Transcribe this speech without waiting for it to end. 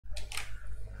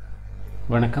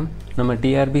வணக்கம். நம்ம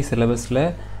TRB சிலபஸில்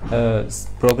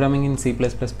ப்ரோக்ராமிங் இன் C++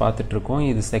 பார்த்துட்ருக்கோம்.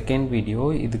 இது செகண்ட் வீடியோ.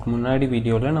 இதுக்கு முன்னாடி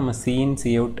வீடியோவில் நம்ம C in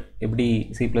C out எப்படி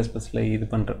C++ல இது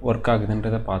ஒர்க்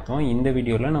ஆகுதுன்றதை பார்த்தோம். இந்த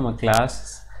வீடியோவில் நம்ம கிளாஸ்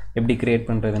எப்படி க்ரியேட்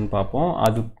பண்ணுறதுன்னு பார்ப்போம்.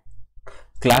 அது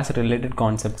கிளாஸ் ரிலேட்டட்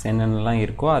கான்செப்ட்ஸ் என்னென்னலாம்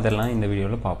இருக்கோ அதெல்லாம் இந்த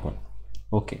வீடியோவில் பார்ப்போம்.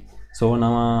 ஓகே, ஸோ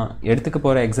நம்ம எடுத்துக்க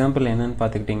போகிற எக்ஸாம்பிள் என்னென்னு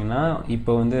பார்த்துக்கிட்டிங்கன்னா,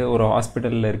 இப்போ ஒரு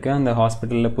ஹாஸ்பிட்டலில் இருக்குது. அந்த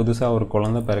ஹாஸ்பிட்டலில் புதுசாக ஒரு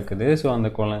குழந்தை பிறக்குது. ஸோ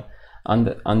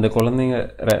அந்த குழந்தைங்க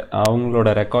அவங்களோட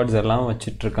ரெக்கார்ட்ஸ் எல்லாம்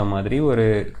வச்சிட்ருக்க மாதிரி ஒரு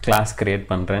கிளாஸ் க்ரியேட்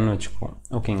பண்ணுறேன்னு வச்சுக்குவோம்.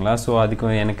 ஓகேங்களா? ஸோ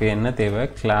அதுக்கு எனக்கு என்ன தேவை?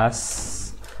 கிளாஸ்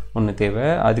ஒன்று தேவை.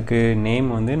 அதுக்கு நேம்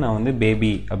நான்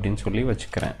பேபி அப்படின்னு சொல்லி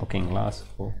வச்சுக்கிறேன். ஓகேங்களா?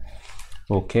 ஸோ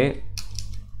ஓகே,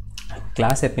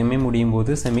 கிளாஸ் எப்பயுமே முடியும்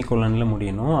போது செமிகோலனில்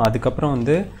முடியணும். அதுக்கப்புறம்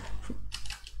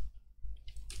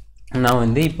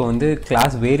நான் இப்போ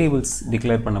கிளாஸ் வேரியபிள்ஸ்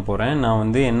டிக்ளேர் பண்ண போகிறேன்.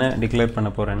 நான் என்ன டிக்ளேர் பண்ண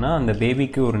போகிறேன்னா, அந்த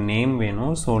பேபிக்கு ஒரு நேம்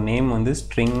வேணும். ஸோ நேம்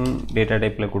ஸ்ட்ரிங் டேட்டா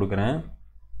டைப்பில் கொடுக்குறேன்.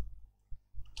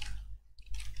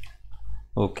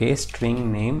 Okay, string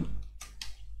name.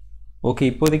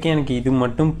 ஓகே, இப்போதைக்கு எனக்கு இது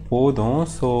மட்டும் போதும்.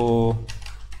 ஸோ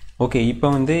ஓகே,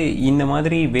 இப்போ இந்த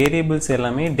மாதிரி வேரியபிள்ஸ்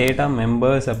எல்லாமே டேட்டா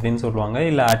மெம்பர்ஸ் அப்படின்னு சொல்லுவாங்க,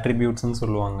 இல்லை அட்ரிபியூட்ஸ்ன்னு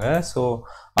சொல்லுவாங்க. ஸோ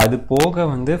அது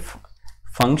போக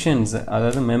ஃபங்க்ஷன்ஸ்,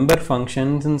 அதாவது மெம்பர்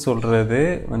ஃபங்க்ஷன்ஸ்ன்னு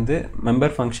சொல்கிறது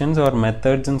மெம்பர் ஃபங்க்ஷன்ஸ் ஆர்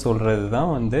மெத்தட்ஸ்ன்னு சொல்கிறது தான்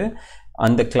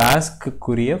அந்த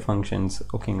கிளாஸ்க்குரிய ஃபங்க்ஷன்ஸ்.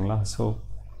 ஓகேங்களா? ஸோ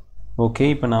ஓகே,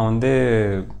 இப்போ நான்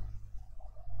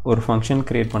ஒரு ஃபங்க்ஷன்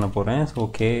க்ரியேட் பண்ண போகிறேன். ஸோ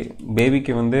ஓகே,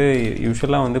 பேபிக்கு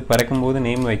யூஸ்வலாக பிறக்கும்போது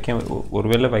நேம்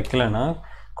ஒருவேளை வைக்கலைன்னா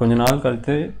கொஞ்ச நாள்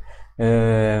கழித்து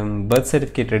பர்த்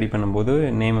சர்டிஃபிகேட் ரெடி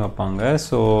பண்ணும்போது நேம் வைப்பாங்க.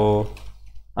 ஸோ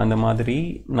அந்த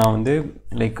மாதிரி நான்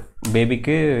லைக்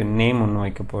பேபிக்கு நேம் ஒன்று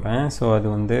வைக்க போகிறேன். ஸோ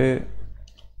அது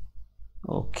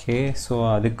ஓகே,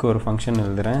 ஸோ அதுக்கு ஒரு ஃபங்க்ஷன்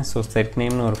எழுதுகிறேன். ஸோ செட்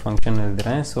நேம்னு ஒரு ஃபங்க்ஷன்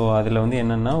எழுதுகிறேன். ஸோ அதில்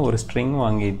என்னென்னா ஒரு ஸ்ட்ரிங்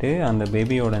வாங்கிட்டு அந்த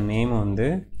பேபியோட நேம்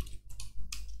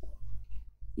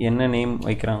என்ன நேம்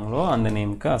வைக்கிறாங்களோ அந்த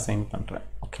நேமுக்கு அசைன் பண்ணுறேன்.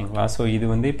 ஓகேங்களா? ஸோ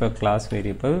இது இப்போ class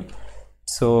variable.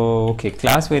 So okay,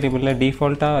 class வேரியபிளில்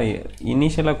டிஃபால்ட்டாக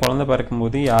இனிஷியலாக குழந்தை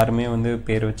பிறக்கும்போது யாருமே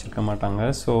பேர் வச்சுருக்க மாட்டாங்க.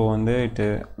 ஸோ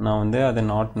நான் அதை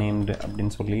நாட் நேம்டு அப்படின்னு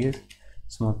சொல்லி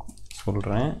சும்மா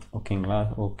சொல்கிறேன்.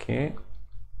 ஓகேங்களா? ஓகே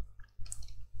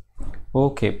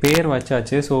ஓகே, பேர்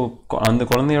வச்சாச்சு. ஸோ அந்த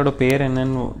குழந்தையோட பேர்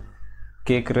என்னன்னு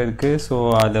கேட்குறதுக்கு ஸோ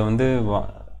அதை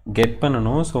கெட்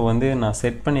பண்ணணும். ஸோ நான்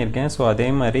செட் பண்ணியிருக்கேன். ஸோ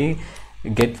அதே மாதிரி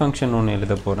கெட் ஃபங்க்ஷன் ஒன்று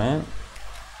எழுத போகிறேன்.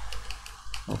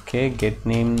 ஓகே, கெட்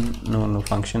நேம்னு ஒன்று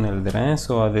ஃபங்க்ஷன் எழுதுகிறேன்.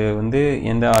 ஸோ அது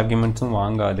எந்த ஆர்குமெண்ட்ஸும்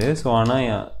வாங்காது. ஸோ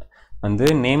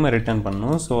ஆனால் நேமை ரிட்டர்ன்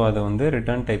பண்ணணும். ஸோ அதை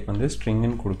ரிட்டர்ன் டைப்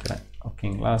ஸ்ட்ரிங்குன்னு கொடுக்குறேன்.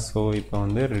 ஓகேங்களா? ஸோ இப்போ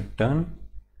ரிட்டர்ன்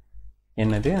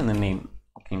என்னது அந்த நேம்.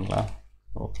 ஓகேங்களா?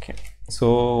 ஓகே,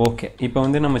 ஸோ ஓகே, இப்போ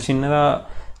நம்ம சின்னதாக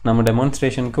நம்ம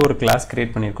டெமான்ஸ்ட்ரேஷனுக்கு ஒரு கிளாஸ்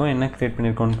க்ரியேட் பண்ணியிருக்கோம். என்ன க்ரியேட்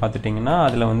பண்ணியிருக்கோம்னு பார்த்துட்டிங்கன்னா,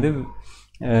 அதில்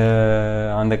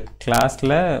அந்த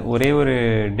கிளாஸில் ஒரே ஒரு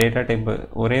டேட்டா டைப்,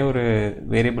 ஒரே ஒரு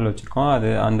வேரியபிள்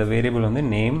வச்சுருக்கோம். அந்த வேரியபிள்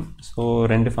நேம். ஸோ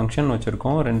 2 ஃபங்க்ஷன்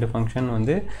வச்சுருக்கோம். 2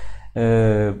 ஃபங்க்ஷன்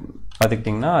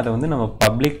பார்த்துக்கிட்டிங்கன்னா அதை நம்ம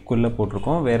பப்ளிக்குள்ளே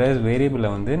போட்டிருக்கோம். வேறு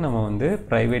வேரியபிளை நம்ம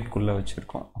ப்ரைவேட்குள்ளே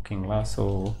வச்சுருக்கோம். ஓகேங்களா? ஸோ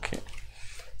ஓகே,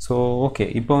 ஸோ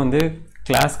ஓகே, இப்போ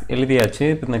கிளாஸ் எழுதியாச்சு.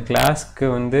 இப்போ இந்த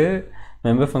கிளாஸ்க்கு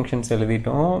மெம்பர் ஃபங்க்ஷன்ஸ்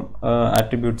எழுதிட்டோம்,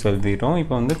 அட்ரிபியூட்ஸ் எழுதிட்டோம்.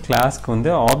 இப்போ கிளாஸ்க்கு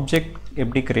ஆப்ஜெக்ட்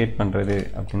எப்படி க்ரியேட்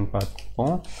பண்ணுறது அப்படின்னு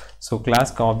பார்ப்போம். ஸோ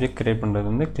கிளாஸ்க்கு ஆப்ஜெக்ட் க்ரியேட்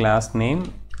பண்ணுறது கிளாஸ் நேம்,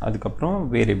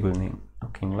 அதுக்கப்புறம் வேரியபிள் நேம்.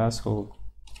 ஓகேங்களா?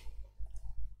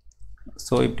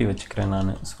 ஸோ இப்படி வச்சுக்கிறேன்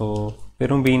நான். ஸோ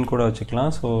வெறும் பீன் கூட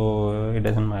வச்சுக்கலாம். So it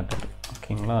doesn't matter.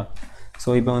 ஓகேங்களா?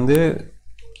 ஸோ இப்போ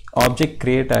ஆப்ஜெக்ட்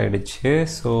க்ரியேட் ஆகிடுச்சு.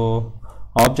 ஸோ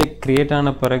ஆப்ஜெக்ட் க்ரியேட்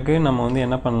ஆன பிறகு நம்ம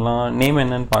என்ன பண்ணலாம், நேம்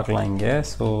என்னன்னு பார்க்கலாம் இங்கே.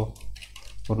 ஸோ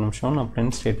ஒரு நிமிஷம், நான்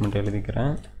பிரிண்ட் ஸ்டேட்மெண்ட்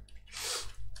எழுதிக்கிறேன்.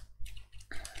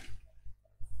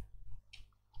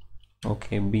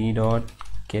 Okay, B dot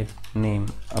get name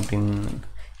அப்படின்னு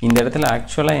இந்த இடத்துல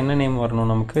ஆக்சுவலாக என்ன நேம் வரணும்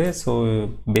நமக்கு. ஸோ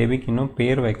பேபிக்கு இன்னும்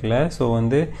பேர் வைக்கல. ஸோ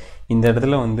இந்த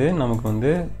இடத்துல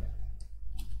நமக்கு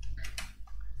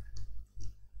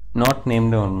நாட்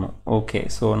நேம்டு வரணும். ஓகே,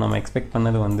 ஸோ நம்ம எக்ஸ்பெக்ட்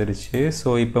பண்ணது வந்துருச்சு.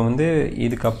 ஸோ இப்போ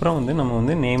இதுக்கப்புறம்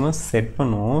நம்ம நேமை செட்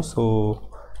பண்ணுவோம். ஸோ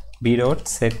பி டாட்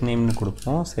செட் நேம்னு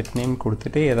கொடுப்போம். செட் நேம்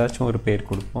கொடுத்துட்டு ஏதாச்சும் ஒரு பேர்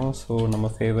கொடுப்போம். ஸோ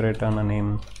நம்ம ஃபேவரட்டான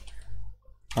நேம்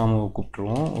நாம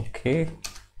கூப்பிட்ருவோம். ஓகே,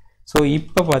 ஸோ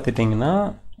இப்போ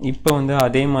பார்த்துட்டிங்கன்னா இப்போ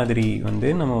அதே மாதிரி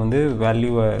நம்ம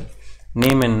வேல்யூவை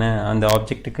நேம் என்ன, அந்த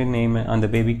ஆப்ஜெக்ட்டுக்கு நேம், அந்த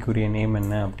பேபிக்குரிய நேம்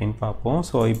என்ன அப்படின்னு பார்ப்போம்.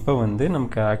 ஸோ இப்போ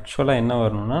நமக்கு ஆக்சுவலாக என்ன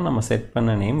வரணும்னா நம்ம செட்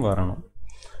பண்ண நேம் வரணும்.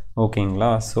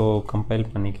 ஓகேங்களா? ஸோ கம்பைல்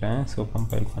பண்ணிக்கிறேன். ஸோ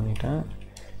கம்பைல் பண்ணிட்டேன்.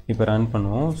 இப்போ ரன்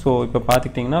பண்ணுவோம். ஸோ இப்போ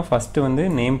பார்த்துக்கிட்டிங்கன்னா ஃபஸ்ட்டு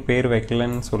நேம் பேர்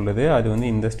வைக்கலன்னு சொல்லுது. அது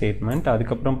இந்த ஸ்டேட்மெண்ட்.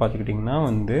 அதுக்கப்புறம் பார்த்துக்கிட்டிங்கன்னா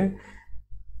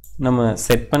நம்ம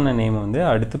செட் பண்ண நேம் வந்து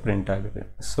அடுத்து பிரிண்ட் ஆகுது.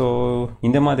 ஸோ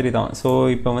இந்த மாதிரி தான். ஸோ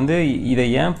இப்போ வந்து இதை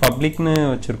ஏன் பப்ளிக்னு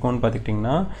வச்சுருக்கோன்னு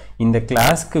பார்த்துக்கிட்டிங்கன்னா, இந்த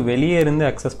கிளாஸ்க்கு வெளியே இருந்து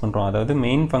அக்சஸ் பண்ணுறோம். அதாவது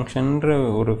மெயின் ஃபங்க்ஷன்ற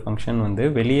ஒரு ஃபங்க்ஷன் வந்து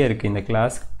வெளியே இருக்குது. இந்த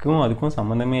கிளாஸுக்கும் அதுக்கும்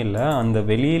சம்மந்தமே இல்லை. அந்த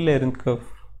வெளியில்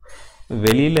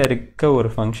இருக்க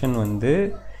ஒரு ஃபங்க்ஷன் வந்து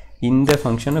இந்த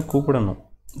ஃபங்க்ஷனை கூப்பிடணும்.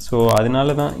 ஸோ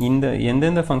அதனால தான்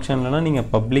எந்தெந்த ஃபங்க்ஷன்லலாம் நீங்கள்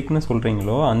பப்ளிக்னு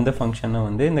சொல்கிறீங்களோ அந்த ஃபங்க்ஷனை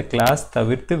வந்து இந்த கிளாஸ்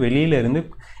தவிர்த்து வெளியிலேருந்து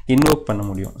இன்வோக் பண்ண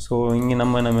முடியும். ஸோ இங்கே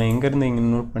நம்ம எங்கேருந்து இங்கே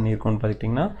இன்வோக் பண்ணியிருக்கோம்னு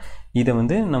பார்த்துக்கிட்டிங்கன்னா, இதை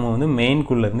வந்து நம்ம வந்து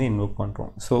மெயின்குள்ளேருந்து இன்வோக்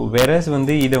பண்ணுறோம். ஸோ வேறஸ்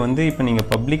வந்து இதை வந்து இப்போ நீங்கள்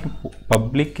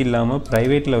பப்ளிக் இல்லாமல்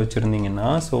ப்ரைவேட்டில் வச்சுருந்தீங்கன்னா,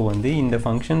 ஸோ வந்து இந்த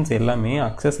ஃபங்க்ஷன்ஸ் எல்லாமே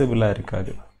அக்சசபிளாக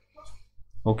இருக்காது.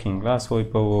 ஓகேங்களா? ஸோ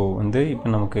இப்போ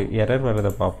நமக்கு எரர்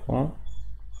வரதை பார்ப்போம்.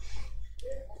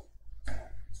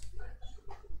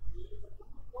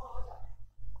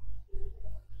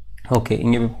 ஓகே,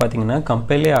 இங்கே பார்த்தீங்கன்னா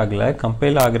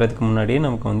கம்பைல் ஆகிறதுக்கு முன்னாடியே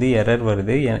நமக்கு வந்து எரர்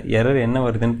வருது. எரர் என்ன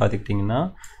வருதுன்னு பார்த்துக்கிட்டிங்கன்னா,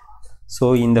 ஸோ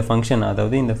இந்த ஃபங்க்ஷன்,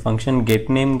 அதாவது இந்த ஃபங்க்ஷன் கெட்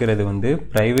நேம்ங்கிறது வந்து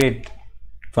ப்ரைவேட்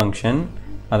ஃபங்க்ஷன்.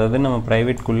 அதாவது நம்ம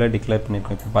ப்ரைவேட்குள்ளே டிக்ளேர்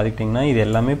பண்ணியிருக்கோம். இப்போ பார்த்துக்கிட்டிங்கன்னா இது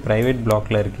எல்லாமே ப்ரைவேட்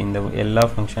பிளாக்கில் இருக்குது, இந்த எல்லா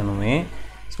ஃபங்க்ஷனுமே.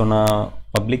 ஸோ நான்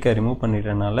பப்ளிக்கை ரிமூவ்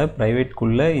பண்ணிடுறதுனால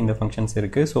ப்ரைவேட்குள்ளே இந்த ஃபங்க்ஷன்ஸ்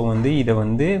இருக்குது. ஸோ வந்து இதை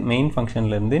வந்து மெயின்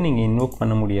ஃபங்க்ஷன்லேருந்து நீங்கள் இன்வோக்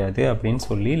பண்ண முடியாது அப்படின்னு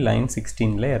சொல்லி லைன்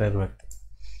 16ல் எரர் வருது.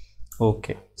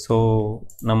 ஓகே, ஸோ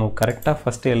நம்ம கரெக்டாக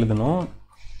ஃபஸ்ட்டு எழுதணும்.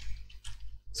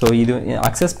 ஸோ இது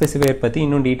அக்சஸ் ஸ்பெசிஃபையர் பற்றி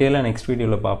இன்னும் டீட்டெயிலாக நெக்ஸ்ட்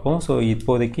வீடியோவில் பார்ப்போம். ஸோ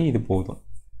இப்போதைக்கு இது போதும்.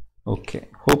 Okay,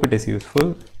 hope it is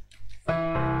useful.